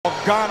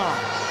Ghana.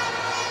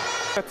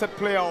 Better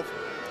player of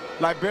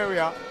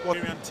Liberia.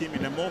 Liberian team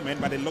in a moment,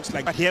 but it looks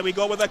like. But here we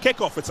go with a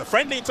kickoff. It's a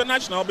friendly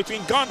international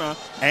between Ghana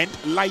and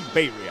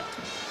Liberia.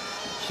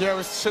 Here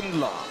is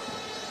Schindler.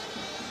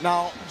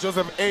 Now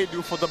Joseph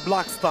Ayew for the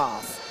Black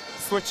Stars.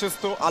 Switches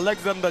to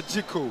Alexander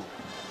Djikou.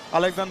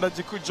 Alexander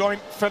Djikou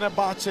joined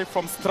Fenerbahce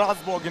from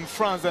Strasbourg in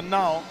France, and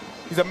now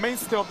he's a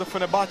mainstay of the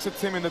Fenerbahce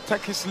team in the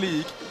Turkish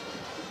league.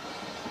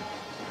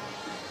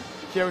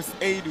 Here is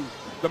Ayew,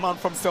 the man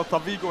from Celta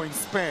Vigo in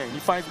Spain. He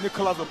finds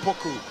Nicolas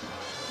Opoku.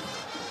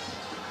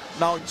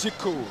 Now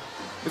Djikou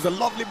is a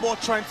lovely ball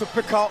trying to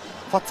pick out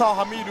Fatal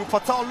Hamidou.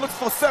 Fatal looks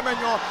for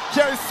Semenyo.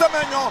 Here is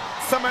Semenyo.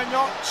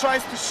 Semenyo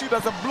tries to shoot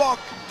as a block.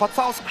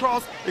 Fatal's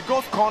cross. It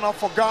goes corner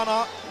for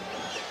Ghana.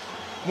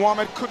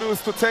 Mohammed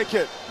Kudus to take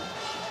it.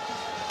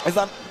 It's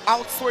an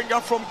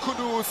outswinger from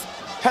Kudus.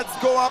 Heads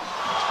go up.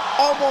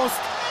 Almost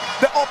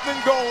the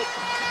opening goal.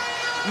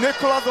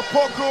 Nicolas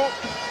Opoku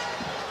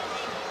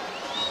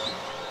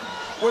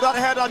with that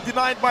header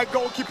denied by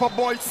goalkeeper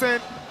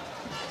Boysen.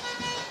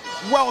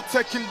 Well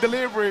taken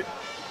delivery.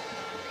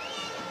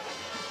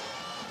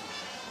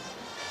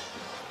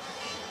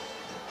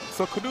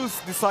 So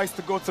Kudus decides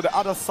to go to the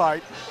other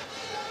side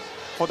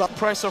for that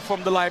pressure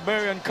from the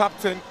Liberian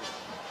captain.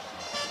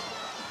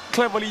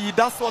 Cleverly, he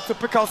does what to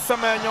pick out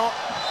Semenyo.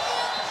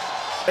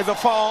 It's a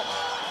foul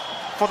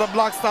for the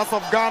Black Stars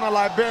of Ghana.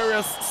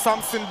 Liberia's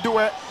Samson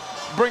Due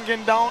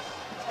bringing down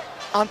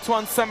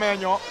Antoine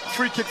Semenyo.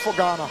 Free kick for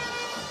Ghana.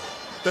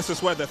 This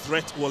is where the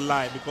threat will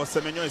lie, because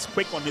Semenyo is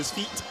quick on his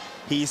feet.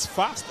 He is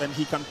fast and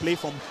he can play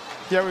from.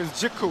 Here is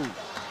Djikou.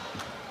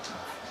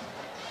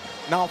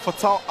 Now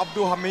Fatal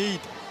Abdul Hamid.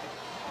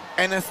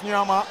 Ernest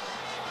Nuamah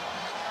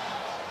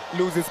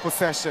loses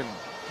possession.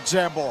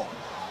 Jebo.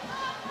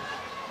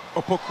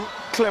 Opoku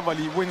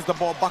cleverly wins the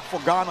ball back for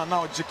Ghana.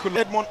 Now Djikou.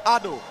 Edmond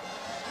Ado.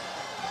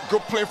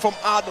 Good play from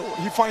Ado.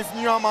 He finds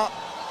Nuamah.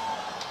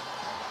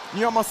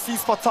 Nuamah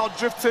sees Fatal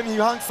drifting. He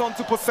hangs on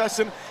to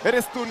possession. It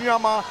is to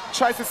Nuamah.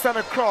 Tries to send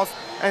across.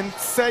 And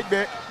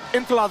Segbe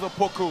into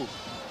Opoku.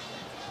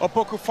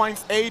 Opoku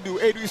finds Ayew.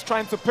 Ayew is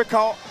trying to pick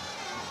out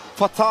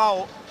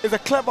Fatal. It's a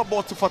clever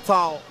ball to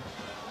Fatal.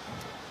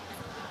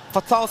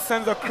 Fatal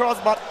sends a cross,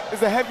 but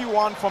it's a heavy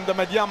one from the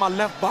Mediama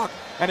left back.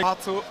 And he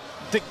had to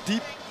dig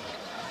deep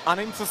and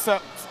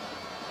intercept.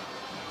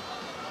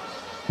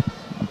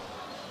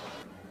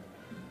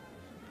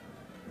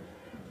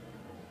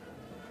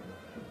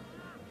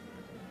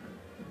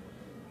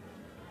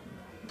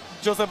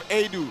 Joseph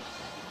Ayew.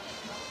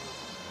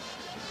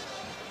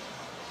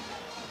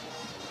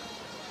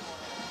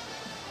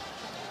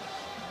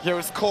 Here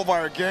is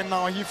Kovar again.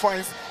 Now he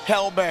finds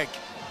Helbeck.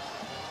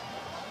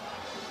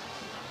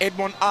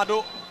 Edmond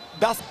Ado.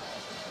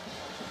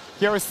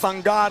 Here is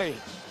Sangare.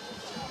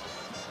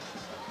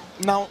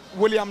 Now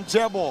William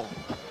Jebo.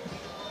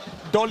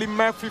 Dolly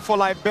Murphy for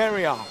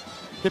Liberia.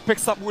 He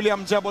picks up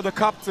William Jebo, the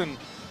captain.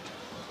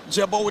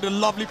 Jebo with a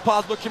lovely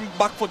pass, looking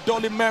back for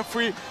Dolly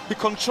Murphy. He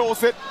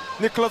controls it.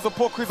 Nicolas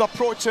Opoku is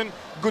approaching.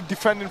 Good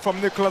defending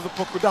from Nicolas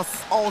Opoku.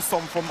 That's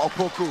awesome from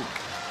Opoku.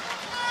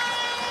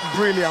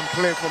 Brilliant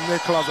play from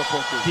Nicolas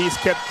Opoku. He's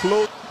kept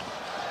close.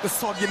 The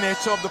soggy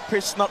nature of the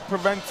pitch not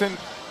preventing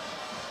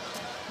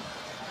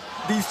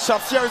these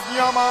chops. Here is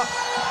Nuamah.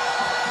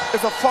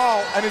 It's a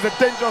foul and it's a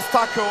dangerous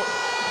tackle.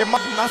 A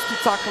nasty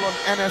tackle on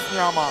Ernest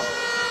Nuamah.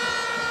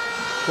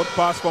 Good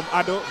pass from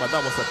Ado, but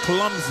that was a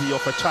clumsy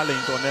of a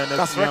challenge on Ernest.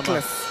 That's Nuamah.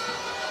 reckless.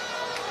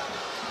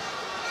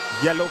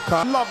 Yellow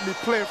card. Lovely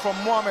play from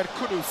Mohammed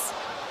Kudus.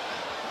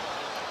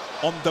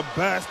 On the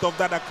burst of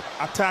that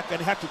attack, and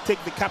he had to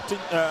take the captain,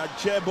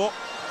 Jebo.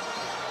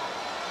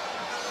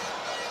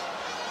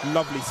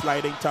 Lovely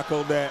sliding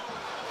tackle there.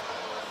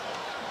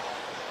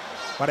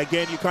 But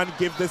again, you can't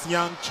give this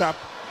young chap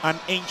an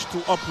inch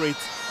to operate.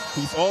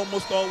 He's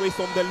almost always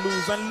on the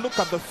loose, and look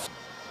at the...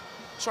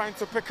 Trying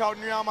to pick out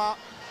Nuamah.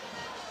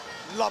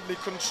 Lovely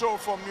control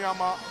from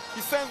Nuamah.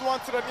 He sends one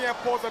to the near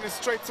post and is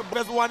straight to...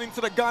 There's one into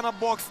the Ghana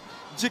box.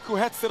 Djikou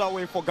heads it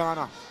away for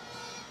Ghana.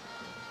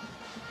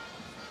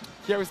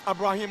 Here is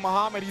Ibrahim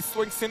Mohammed. He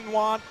swings in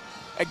one.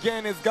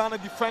 Again, is Ghana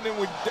defending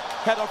with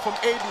header from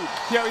Ayew.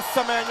 Here is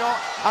Semenyo.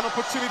 An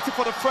opportunity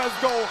for the first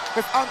goal.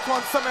 It's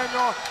Antoine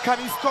Semenyo. Can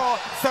he score?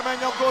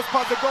 Semenyo goes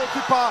past the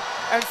goalkeeper.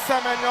 And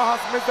Semenyo has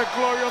missed a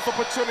glorious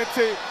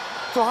opportunity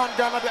to hand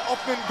Ghana the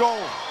opening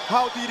goal.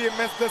 How did he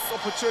miss this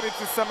opportunity,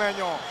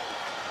 Semenyo?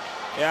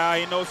 Yeah,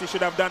 he knows he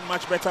should have done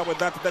much better with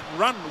that. That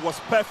run was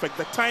perfect.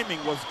 The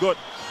timing was good.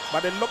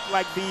 But it looked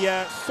like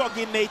the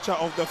soggy nature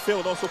of the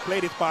field also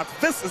played its part.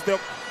 This is the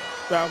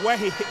where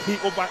he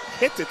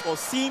overhit it, or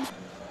seems.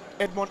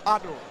 Edmond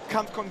Ado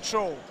can't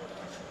control.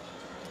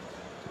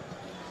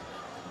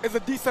 It's a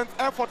decent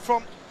effort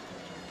from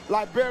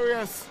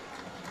Liberia's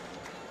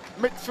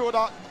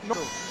midfielder. No,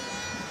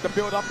 the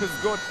build-up is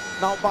good.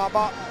 Now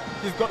Baba,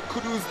 he's got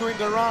Kudus doing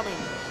the running.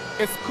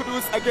 It's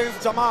Kudus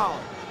against Jamal.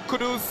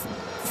 Kudus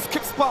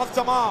skips past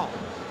Jamal,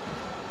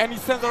 and he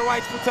sends a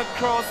right-footed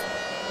cross.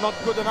 Not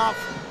good enough.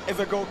 It's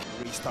a goal.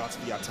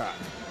 Restarts the attack.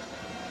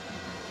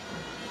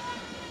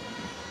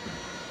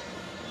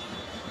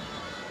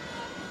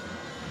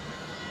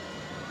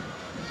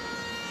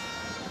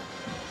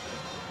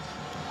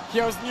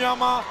 Here's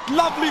Nuamah,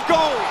 lovely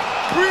goal.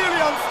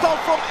 Brilliant stuff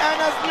from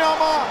Ernest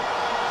Nuamah.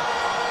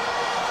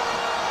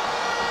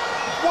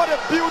 What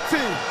a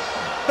beauty.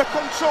 The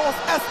control was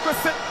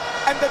exquisite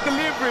and the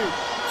delivery,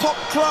 top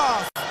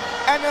class.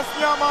 Ernest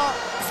Nuamah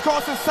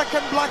scores his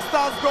second Black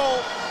Stars goal.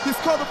 He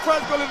scored the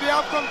first goal in the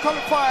AFCON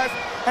qualifiers,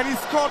 and he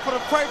scored for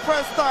the very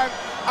first time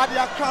at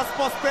the Accra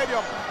Sports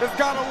Stadium. It's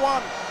Ghana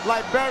 1,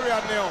 Liberia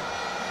 0.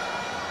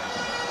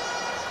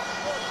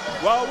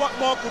 Well, what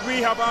more could we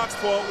have asked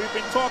for? We've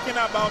been talking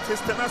about his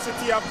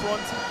tenacity up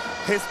front,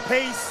 his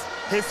pace,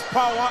 his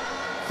power.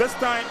 This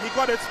time he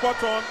got it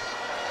spot on,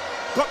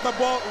 got the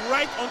ball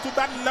right onto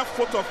that left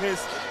foot of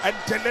his and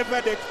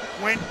delivered it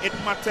when it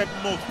mattered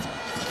most.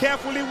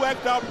 Carefully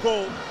worked out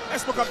goal.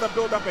 Let's look at the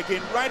build-up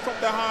again, right from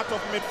the heart of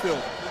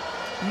midfield.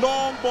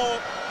 Long ball.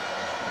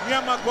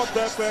 Nuamah got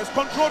there first,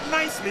 controlled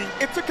nicely.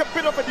 It took a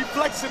bit of a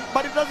deflection,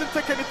 but it doesn't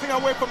take anything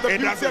away from the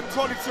beauty and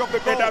quality of the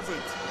goal. It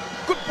doesn't.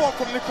 Good ball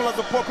from Nicolas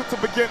Opoku to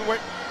begin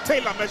with.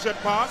 Tailor-measured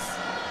pass.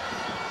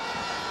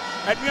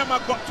 And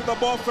Nuamah got to the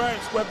ball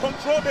first. We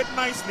controlled it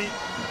nicely.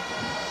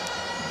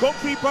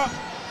 Goalkeeper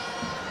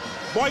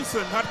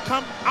Boyson had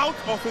come out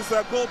of his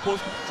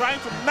goalpost, trying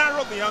to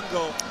narrow the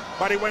angle,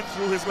 but he went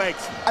through his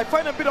legs. I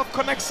find a bit of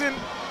connection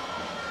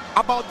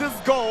about this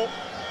goal.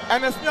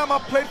 And as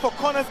Nuamah played for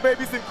Corners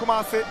Babies in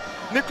Kumasi,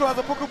 Nicolas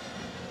Opoku.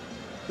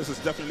 This is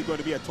definitely going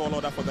to be a tall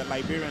order for the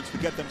Liberians to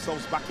get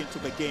themselves back into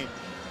the game.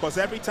 Because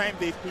every time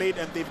they've played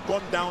and they've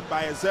gone down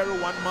by a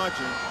 0-1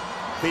 margin,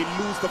 they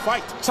lose the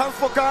fight. Chance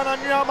for Ghana,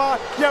 Nuamah.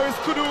 Here is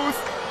Kudus.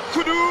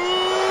 Kudus!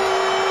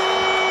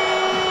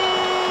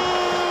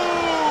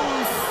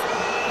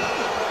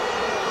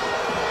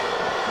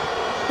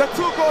 The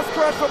 2 goals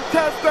scored from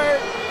Thursday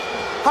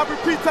have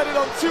repeated it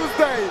on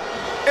Tuesday.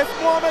 It's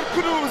Mohammed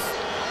Kudus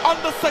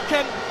on the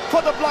second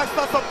for the Black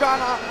Stars of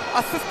Ghana,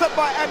 assisted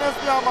by Ernest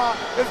Nuamah.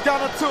 It's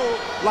Ghana 2,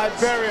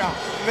 Liberia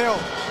 0.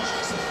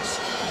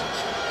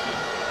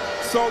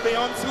 So the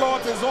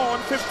onslaught is on,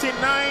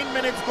 59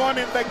 minutes gone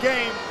in the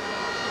game.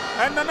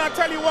 And then I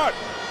tell you what,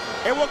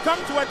 it will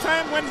come to a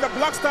time when the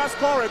Black Stars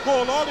score a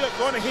goal, all you're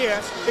going to hear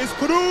is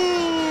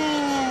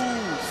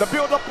Kudus. The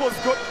build-up was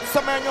good.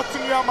 Semenyo to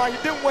Nuamah, he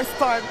didn't waste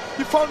time.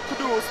 He found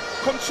Kudus,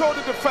 controlled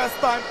it the first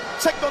time,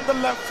 checked on the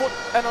left foot,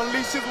 and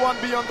unleashes one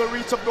beyond the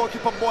reach of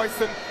goalkeeper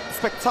Boyson.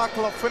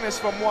 Spectacular finish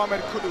from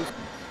Mohammed Kudus.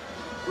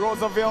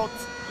 Roosevelt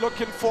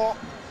looking for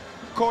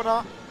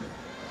corner.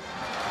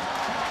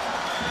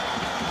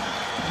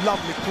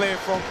 Lovely play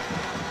from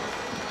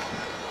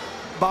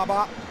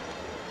Baba.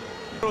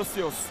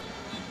 Rosios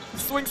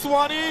swings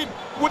one in.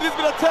 Would this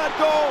be the third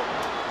goal?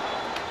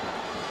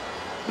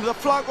 The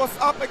flag was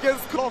up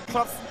against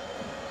clubs.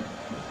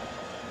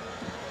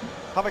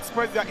 Have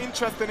expressed their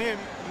interest in him.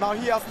 Now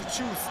he has to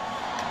choose.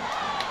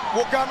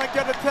 Will Ghana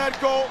get the third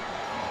goal?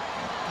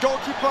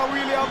 Goalkeeper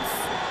Williams,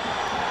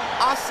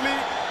 Ashley,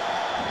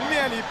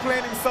 nearly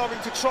playing himself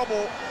into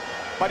trouble,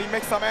 but he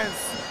makes amends.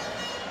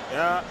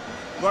 Yeah,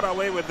 got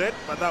away with it,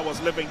 but that was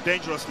living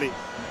dangerously.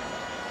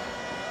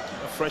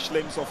 The fresh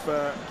limbs of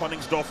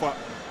Koningsdorfer.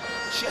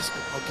 Just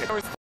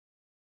okay.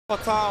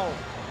 Fatal.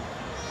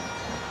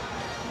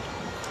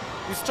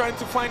 He's trying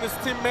to find his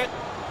teammate.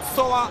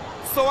 Soa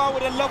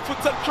with a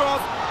left-footed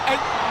cross, and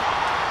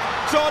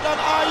Jordan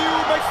Ayew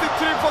makes it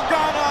 3 for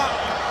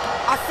Ghana.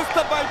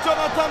 Assisted by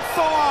Jonathan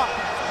Soa.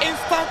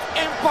 Instant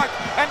impact,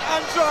 and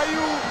Andrew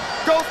Ayew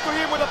goes to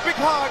him with a big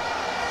hug.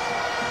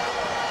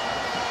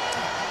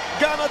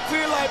 Ghana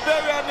 3,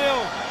 Liberia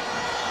 0.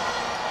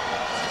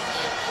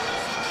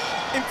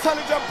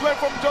 Intelligent play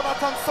from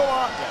Jonathan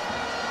Soa.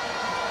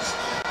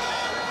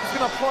 He's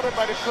been applauded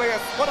by the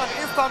players. What an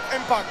instant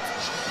impact.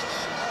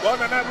 Well,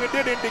 Nana, we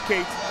did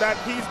indicate that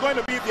he's going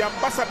to be the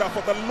ambassador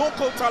for the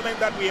local talent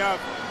that we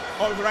have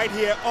right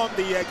here on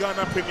the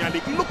Ghana Premier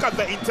League. Look at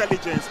the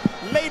intelligence.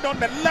 Laid on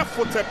the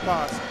left-footed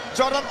pass.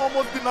 Jordan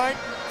almost denied.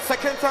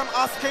 Second time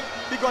asking,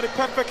 he got it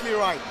perfectly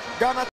right. Ghana